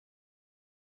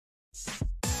Hey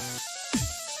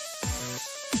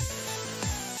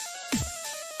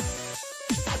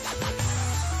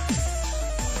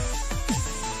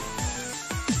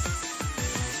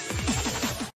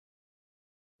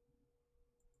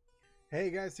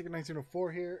guys,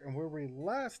 Ticket1904 here, and where we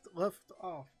last left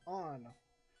off on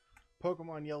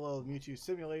Pokemon Yellow Mewtwo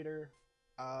Simulator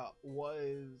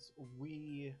was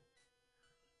we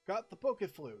got the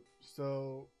Pokeflute.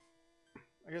 So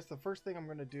I guess the first thing I'm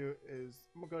going to do is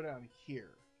I'm going to go down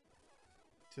here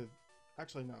to,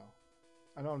 actually no,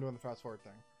 I know I'm doing the fast forward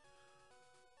thing.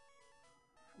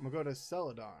 I'm going to go to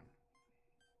Celadon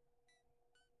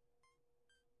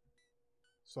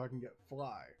so I can get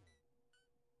Fly.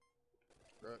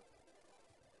 Right.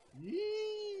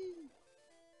 Yee!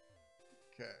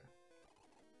 Okay.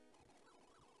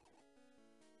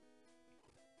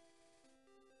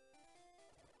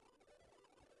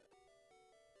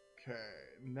 Okay,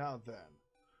 now then.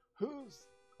 Who's...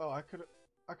 Oh, I could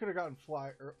have gotten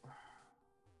Fly...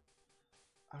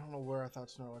 I don't know where I thought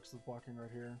Snorlax was blocking right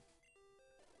here.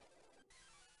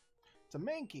 It's a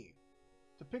Mankey.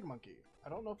 It's a Pig Monkey. I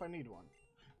don't know if I need one.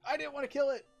 I didn't want to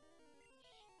kill it!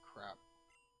 Crap.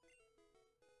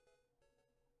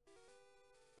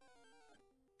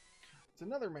 It's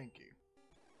another Mankey.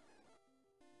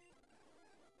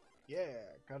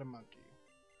 Yeah, got a monkey.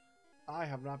 I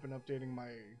have not been updating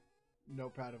my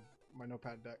notepad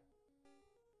deck.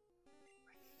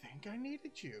 I think I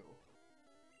needed you.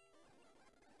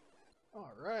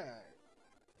 Alright.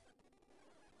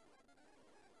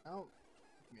 I don't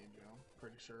need you, I'm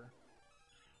pretty sure.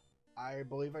 I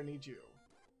believe I need you.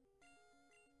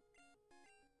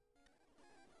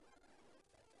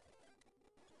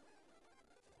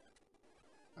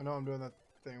 I know I'm doing that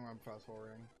thing where I'm fast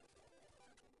forwarding.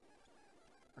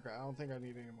 Okay, I don't think I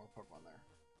need any more Pokemon there.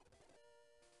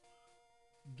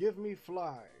 Give me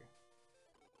Fly.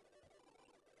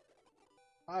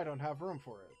 I don't have room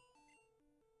for it.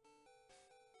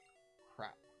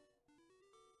 Crap.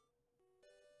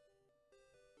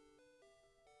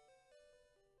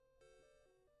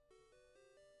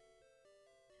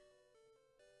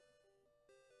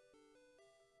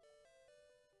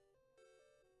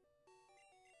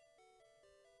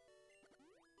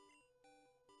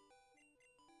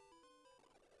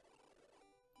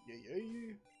 Yeah.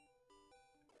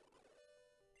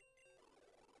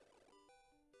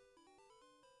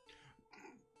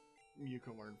 Mew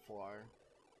can learn Fly.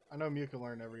 I know Mew can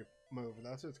learn every move, and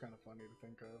that's what's kind of funny to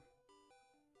think of.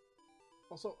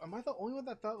 Also, am I the only one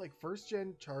that thought, like, first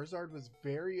gen Charizard was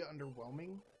very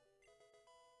underwhelming?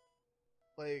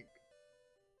 Like,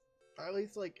 at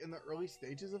least, like, in the early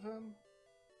stages of him?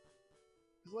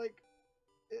 It's like,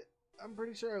 I'm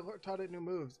pretty sure I taught it new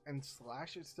moves, and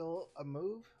Slash is still a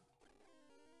move?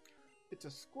 It's a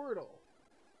Squirtle.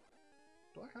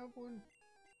 Do I have one?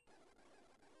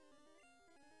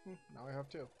 Now I have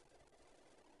two.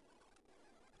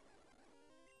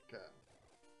 Okay.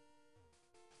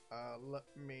 I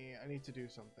need to do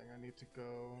something. I need to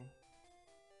go...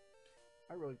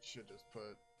 I really should just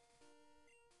put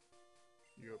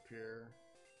you up here.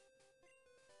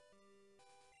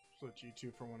 Switch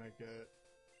E2 for when I get...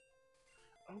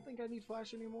 I don't think I need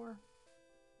Flash anymore.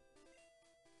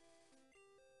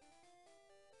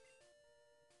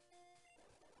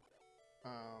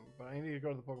 But I need to go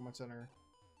to the Pokemon Center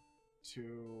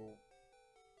to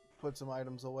put some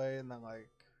items away and then, like,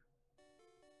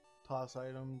 toss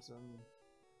items and,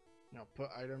 you know, put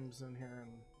items in here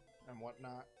and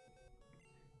whatnot.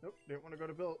 Nope, didn't want to go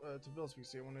to Bill's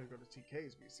VC. I wanted to go to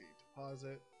TK's VC.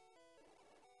 Deposit.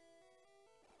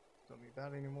 Don't need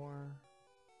that anymore.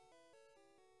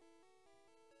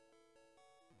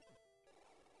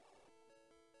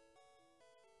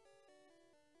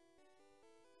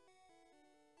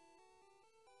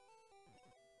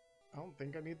 I don't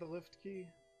think I need the lift key.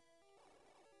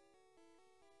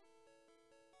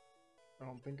 I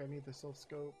don't think I need the Silph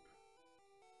Scope.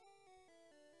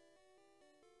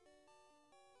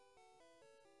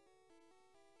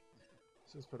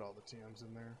 Let's just put all the TMs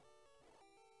in there.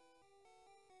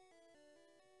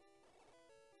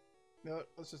 No,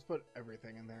 let's just put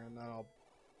everything in there, and then I'll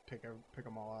pick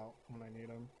them all out when I need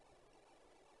them.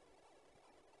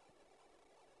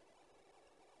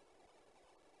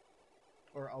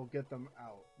 Or I'll get them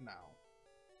out now.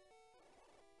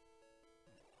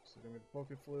 So give me the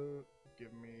Pokeflute,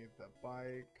 give me the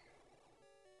bike,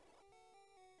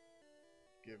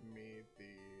 give me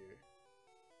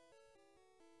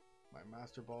my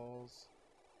Master Balls,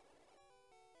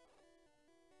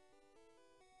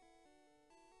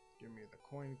 give me the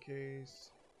coin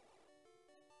case,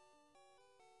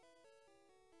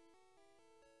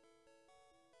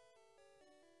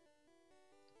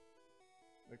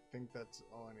 I think that's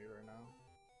all I need right now.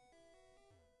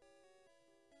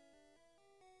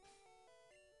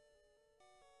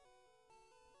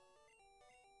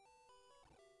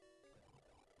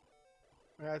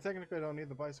 Yeah, I technically don't need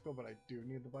the bicycle, but I do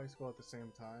need the bicycle at the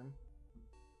same time.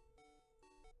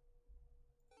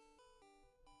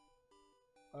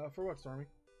 For what, Stormy?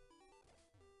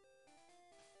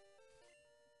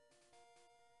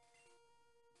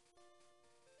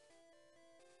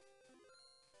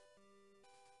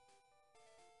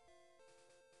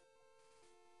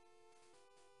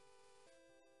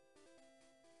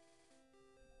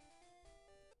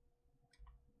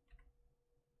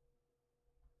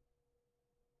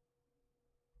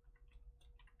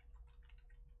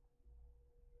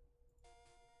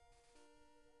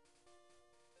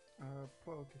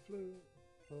 Pokeflute,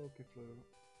 Pokeflute.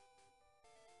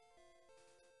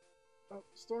 Oh,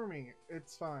 Stormy,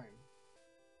 it's fine.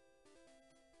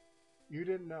 You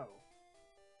didn't know.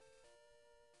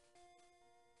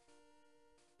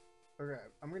 Okay,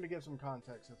 I'm gonna give some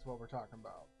context. That's what we're talking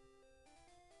about.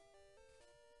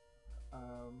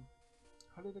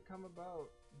 How did it come about?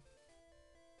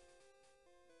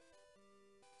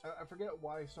 I forget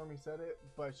why Stormy said it,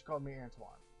 but she called me Antoine,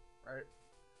 right?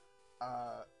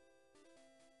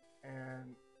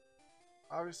 And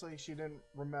obviously she didn't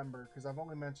remember because I've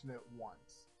only mentioned it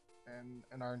once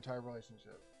in our entire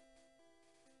relationship.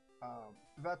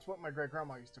 That's what my great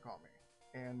grandma used to call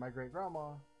me, and my great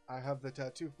grandma, I have the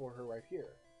tattoo for her right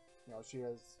here. You know, she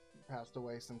has passed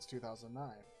away since 2009,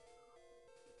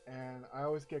 and I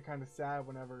always get kind of sad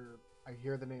whenever I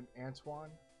hear the name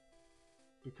Antoine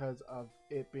because of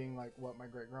it being like what my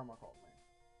great grandma called me.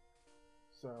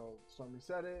 So Stormy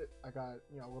said it. I got,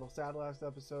 you know, a little sad last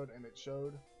episode, and it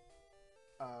showed.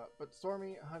 But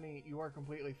Stormy, honey, you are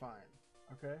completely fine.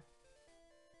 Okay?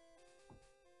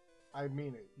 I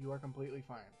mean it. You are completely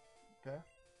fine. Okay?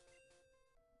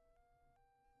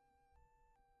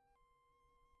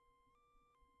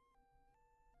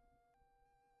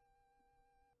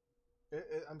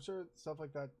 I'm sure stuff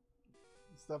like that,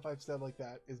 stuff I've said like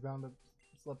that, is bound to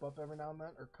slip up every now and then,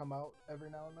 or come out every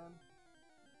now and then.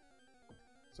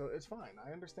 So it's fine.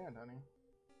 I understand, honey.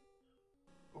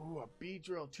 Ooh, a bee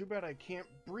drill. Too bad I can't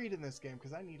breed in this game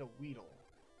because I need a Weedle.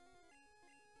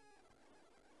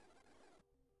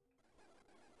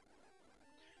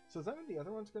 So does that mean the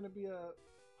other one's going to be a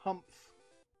Humph?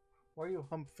 Why are you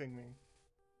humphing me?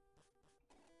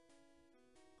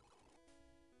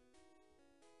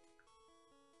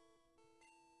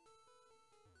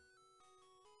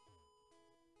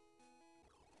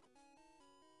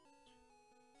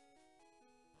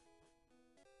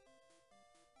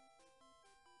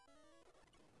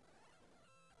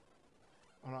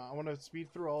 Hold on, I want to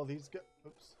speed through all these guys.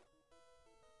 Oops.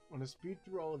 I want to speed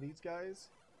through all of these guys.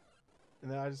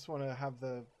 And then I just want to have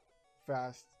the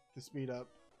speed up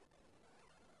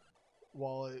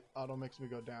while it auto makes me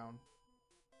go down.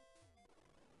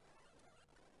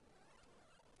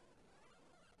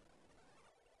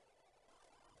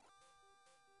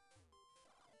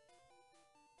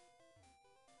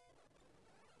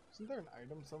 Isn't there an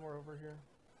item somewhere over here?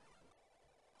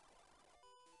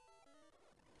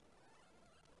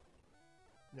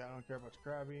 Yeah, I don't care about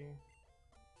Krabby. I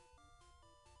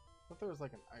thought there was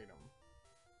like an item.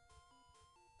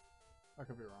 I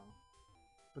could be wrong.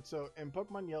 But so, in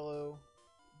Pokemon Yellow,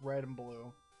 Red, and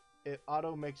Blue, it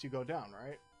auto makes you go down,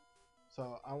 right?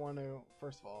 So I want to,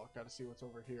 first of all, got to see what's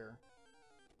over here.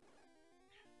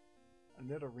 A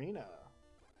Nidorina.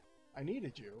 I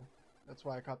needed you. That's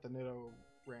why I caught the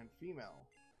Nidoran female.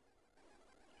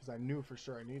 Because I knew for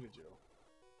sure I needed you.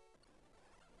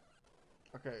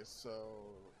 Okay, so...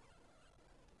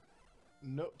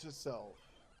 Note to self.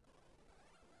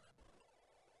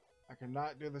 I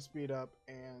cannot do the speed up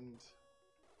and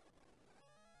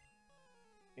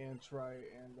try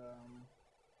and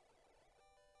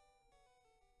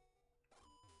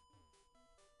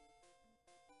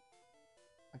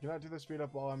I cannot do the speed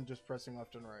up while I'm just pressing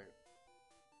left and right.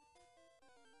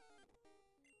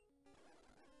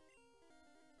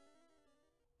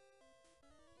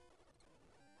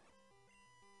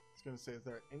 It's gonna say, is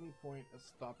there any point of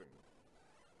stopping?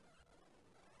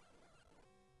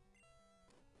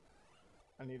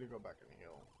 I need to go back and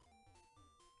heal.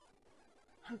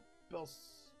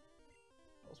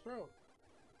 Bellsprout.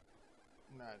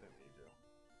 Nah, I didn't need you.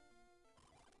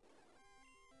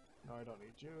 No, I don't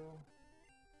need you.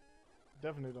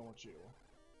 Definitely don't want you.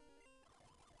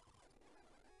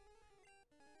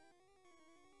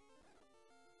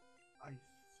 I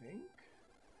think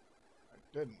I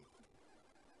didn't.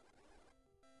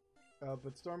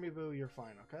 But Stormy Boo, you're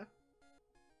fine, okay?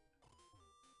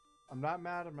 I'm not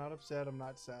mad, I'm not upset, I'm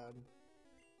not sad.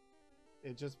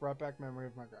 It just brought back memory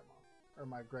of my grandma. Or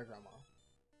my great-grandma.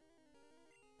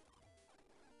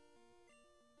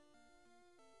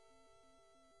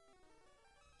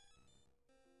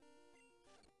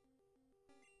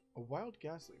 A wild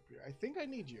gas leap here. I think I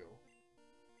need you.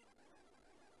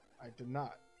 I did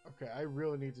not. Okay, I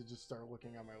really need to just start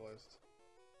looking at my list.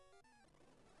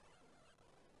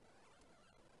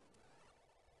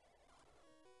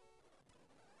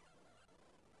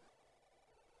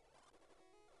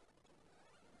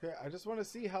 Okay, I just want to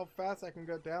see how fast I can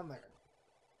go down there.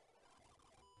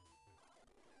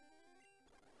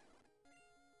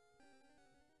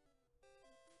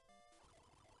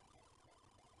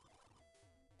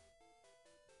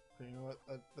 Okay, you know what?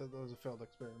 That was a failed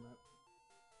experiment.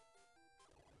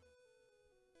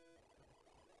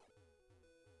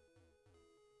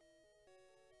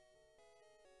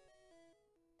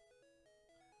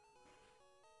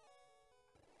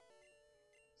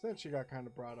 Since she got kind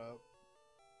of brought up,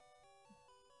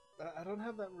 I don't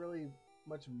have that really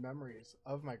much memories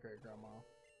of my great-grandma.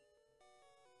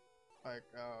 Like,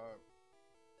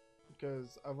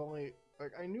 because I've only,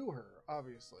 like, I knew her,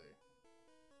 obviously.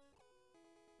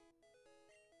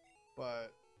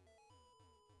 But,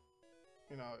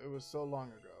 you know, it was so long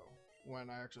ago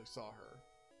when I actually saw her.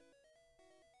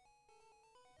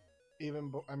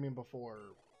 Even, I mean,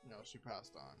 before, you know, she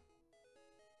passed on.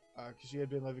 Because she had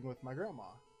been living with my grandma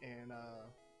in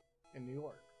New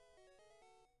York.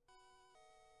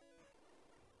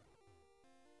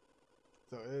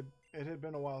 So it had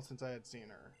been a while since I had seen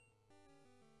her.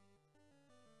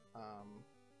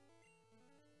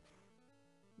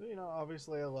 You know,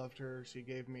 obviously I loved her. She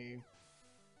gave me,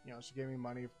 you know, she gave me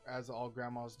money, as all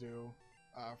grandmas do,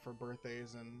 for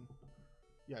birthdays, and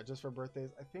yeah, just for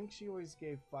birthdays. I think she always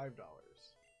gave $5. I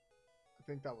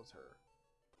think that was her.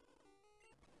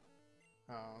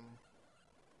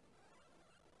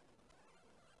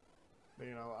 But,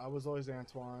 you know, I was always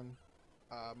Antoine.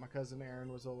 My cousin Aaron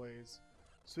was always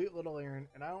Sweet Little Aaron,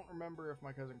 and I don't remember if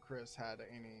my cousin Chris had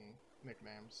any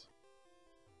nicknames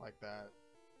like that.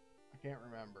 I can't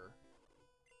remember.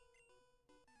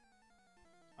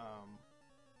 I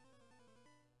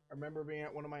remember being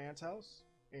at one of my aunt's house,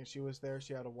 and she was there.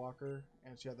 She had a walker,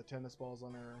 and she had the tennis balls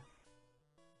on her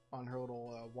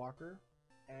little walker,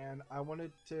 and I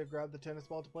wanted to grab the tennis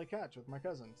ball to play catch with my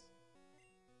cousins.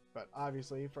 But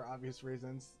obviously, for obvious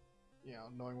reasons, you know,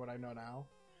 knowing what I know now,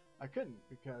 I couldn't,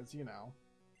 because, you know,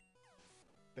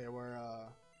 they were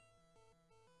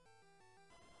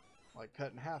like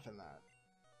cut in half in that.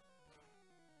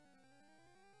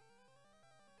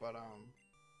 But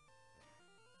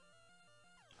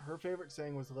her favorite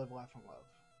saying was "Live, laugh, and love."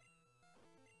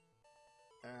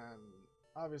 And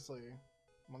obviously,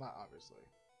 well, not obviously.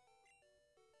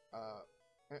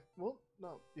 Well,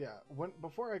 no, yeah.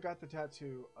 Before I got the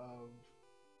tattoo of,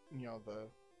 you know, the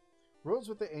rose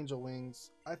with the angel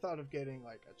wings, I thought of getting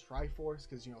like a Triforce,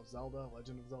 because, you know, Zelda,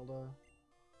 Legend of Zelda.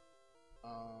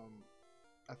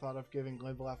 I thought of giving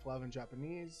Live, Laugh, Love in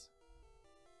Japanese.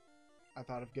 I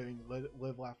thought of giving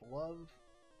Live, Laugh, Love.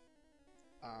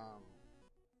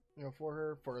 You know, for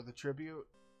her, for the tribute,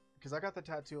 because I got the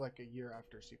tattoo like a year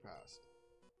after she passed.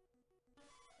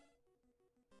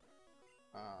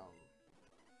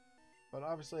 But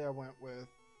obviously I went with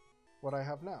what I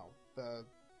have now.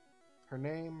 Her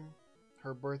name,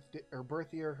 her birth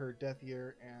year, her death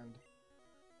year, and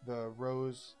the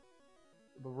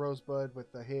rosebud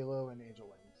with the halo and angel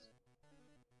wings.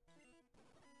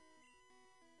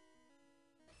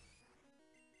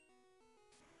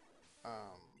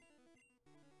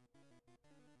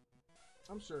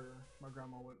 I'm sure my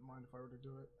grandma wouldn't mind if I were to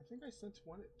do it. I think I sent it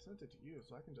to you,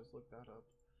 so I can just look that up.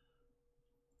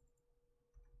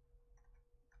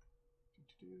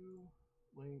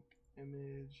 Link,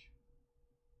 image.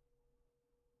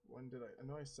 When did I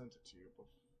know I sent it to you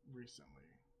recently.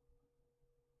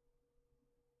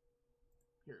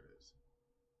 Here it is.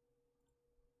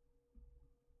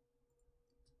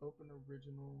 Open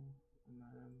original, and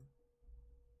then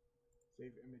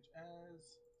save image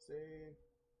as, save.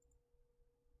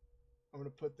 I'm going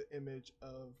to put the image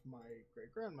of my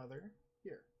great-grandmother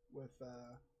here with,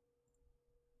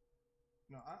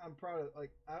 no, I'm proud of,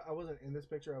 like, I wasn't in this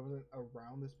picture. I wasn't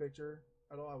around this picture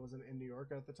at all. I wasn't in New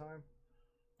York at the time.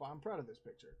 But I'm proud of this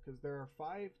picture because there are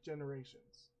 5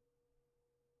 generations.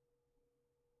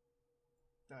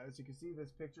 As you can see,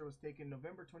 this picture was taken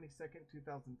November 22nd,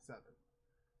 2007.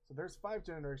 So there's 5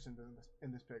 generations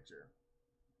in this picture.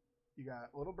 You got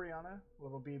little Brianna,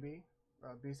 little BB,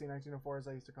 BC 1904 as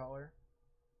I used to call her,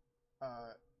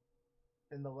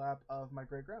 in the lap of my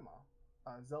great-grandma,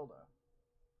 Zelda.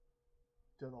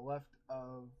 to the left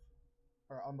of,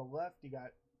 or on the left, you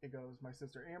got, it goes my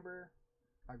sister Amber,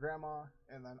 my grandma,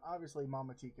 and then obviously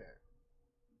Mama TK.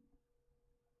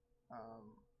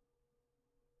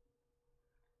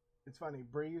 It's funny,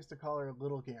 Bree used to call her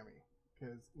Little Gammy,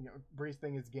 because, you know, Bree's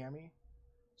thing is Gammy.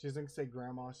 She doesn't say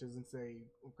grandma, she doesn't say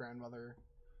grandmother,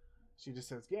 she just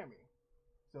says Gammy.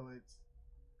 So it's,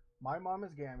 my mom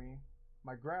is Gammy,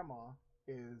 my grandma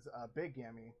is Big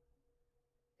Gammy,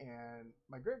 and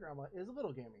my great grandma is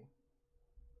Little Gammy.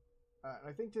 And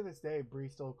I think to this day, Bree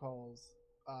still calls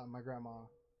my grandma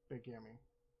Big Gammy.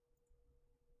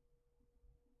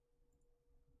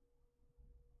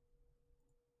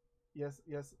 Yes,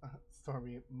 yes,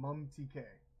 Stormy, Mum TK.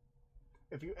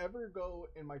 If you ever go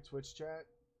in my Twitch chat,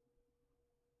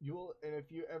 and if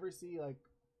you ever see like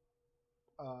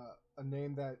a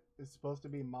name that is supposed to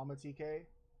be Mama TK,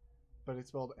 but it's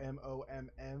spelled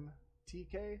MOMMTK,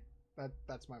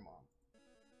 that's my mom.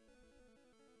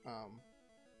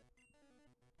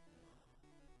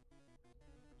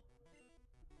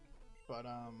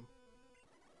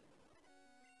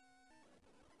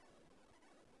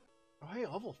 Oh hey,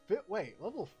 level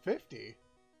 50?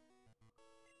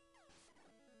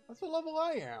 That's what level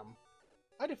I am.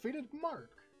 I defeated Mark.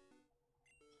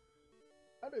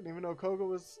 I didn't even know Koga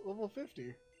was level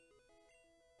 50.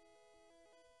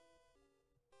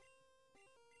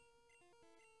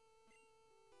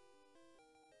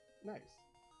 Nice.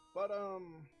 But,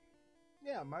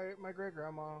 yeah, my great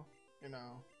grandma, you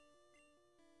know,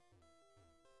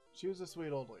 she was a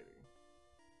sweet old lady.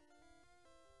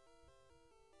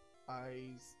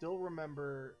 I still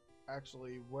remember,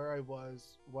 actually, where I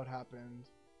was, what happened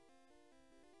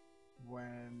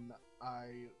when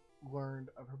I learned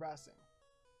of her passing.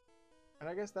 And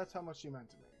I guess that's how much she meant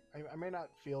to me. I may not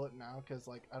feel it now, because,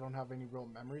 like, I don't have any real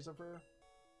memories of her.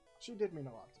 She did mean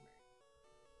a lot to me.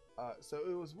 So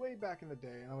it was way back in the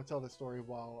day, and I'm going to tell this story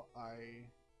while I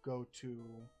go to...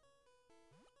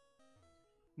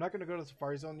 I'm not going to go to the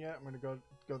Safari Zone yet. I'm going to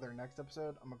go there next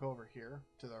episode. I'm going to go over here,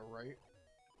 to the right.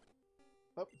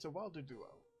 Oh, it's a Wilder Duo.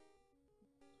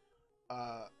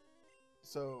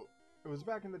 So, it was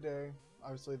back in the day,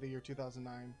 obviously the year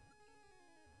 2009.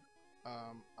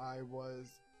 I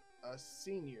was a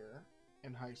senior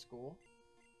in high school.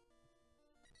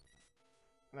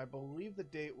 And I believe the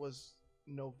date was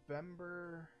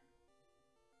November...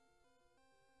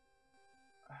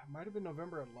 It might have been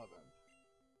November 11th.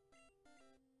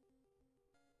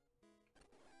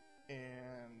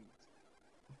 And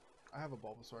I have a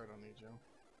Bulbasaur, I don't need you.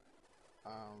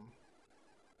 I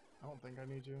don't think I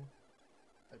need you.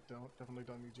 I definitely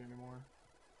don't need you anymore.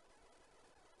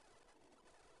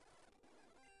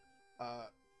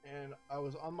 And I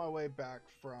was on my way back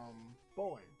from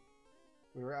bowling.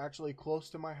 We were actually close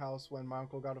to my house when my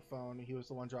uncle got a phone. He was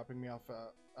the one dropping me off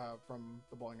from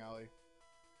the bowling alley.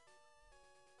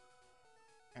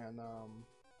 And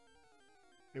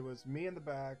it was me in the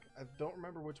back. I don't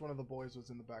remember which one of the boys was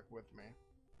in the back with me.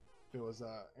 If it was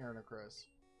Aaron or Chris.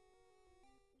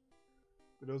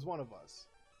 But it was one of us.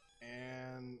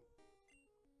 And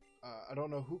I don't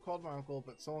know who called my uncle,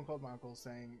 but someone called my uncle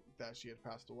saying that she had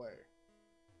passed away.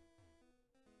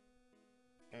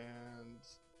 And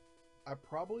I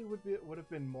probably would have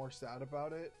been more sad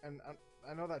about it. And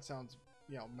I know that sounds,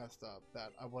 you know, messed up,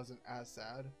 that I wasn't as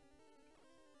sad.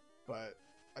 But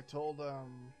I told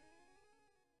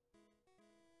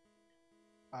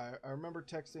I remember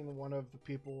texting one of the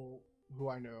people who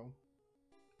I knew,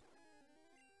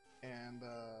 and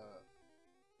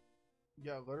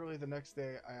yeah, literally the next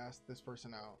day I asked this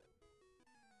person out.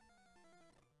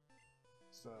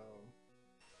 So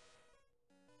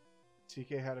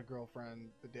TK had a girlfriend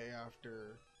the day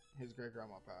after his great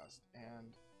grandma passed,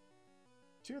 and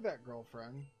to that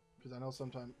girlfriend, because I know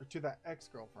sometimes, or to that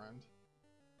ex-girlfriend,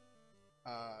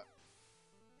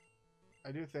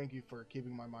 I do thank you for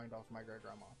keeping my mind off my great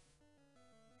grandma.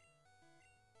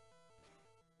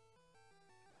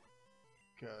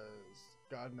 Because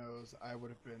God knows I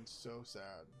would have been so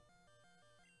sad.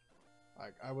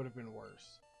 Like, I would have been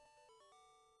worse.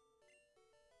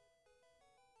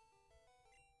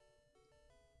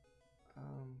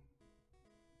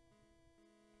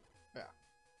 Yeah.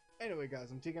 Anyway,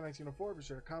 guys, I'm TK1904. Be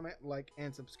sure to comment, like,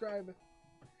 and subscribe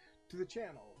to the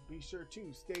channel. Be sure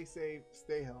to stay safe,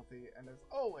 stay healthy, and as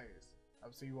always,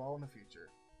 I'll see you all in the future.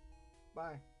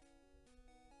 Bye.